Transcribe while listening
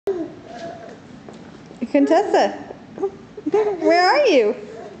Contessa, where are you?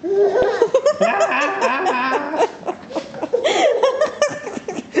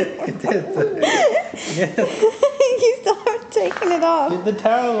 Contessa. Yes. You still haven't taken it off. Get the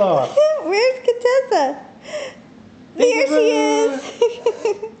towel off. Where's Contessa? There she is.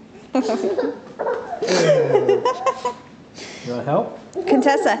 You want help?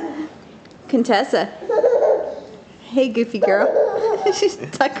 Contessa. Contessa. Hey, goofy girl. She's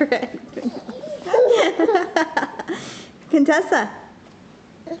stuck her head. Contessa.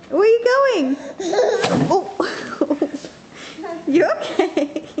 Where are you going? Oh. You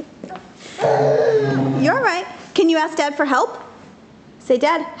okay? You all right? Can you ask Dad for help? Say,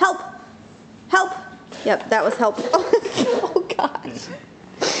 Dad, help. Help. Yep, that was help. Oh, gosh.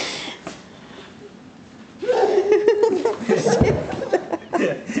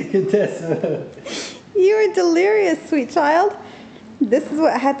 Contessa. You are delirious, sweet child. This is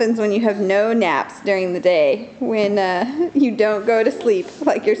what happens when you have no naps during the day, when you don't go to sleep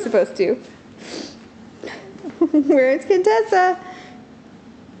like you're supposed to. Where's Contessa?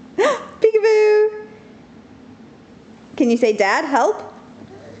 Peekaboo! Can you say, Dad, help?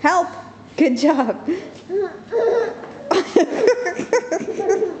 Help! Good job.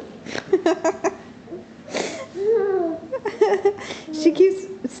 She keeps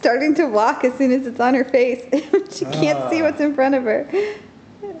starting to walk as soon as it's on her face. She can't see what's in front of her.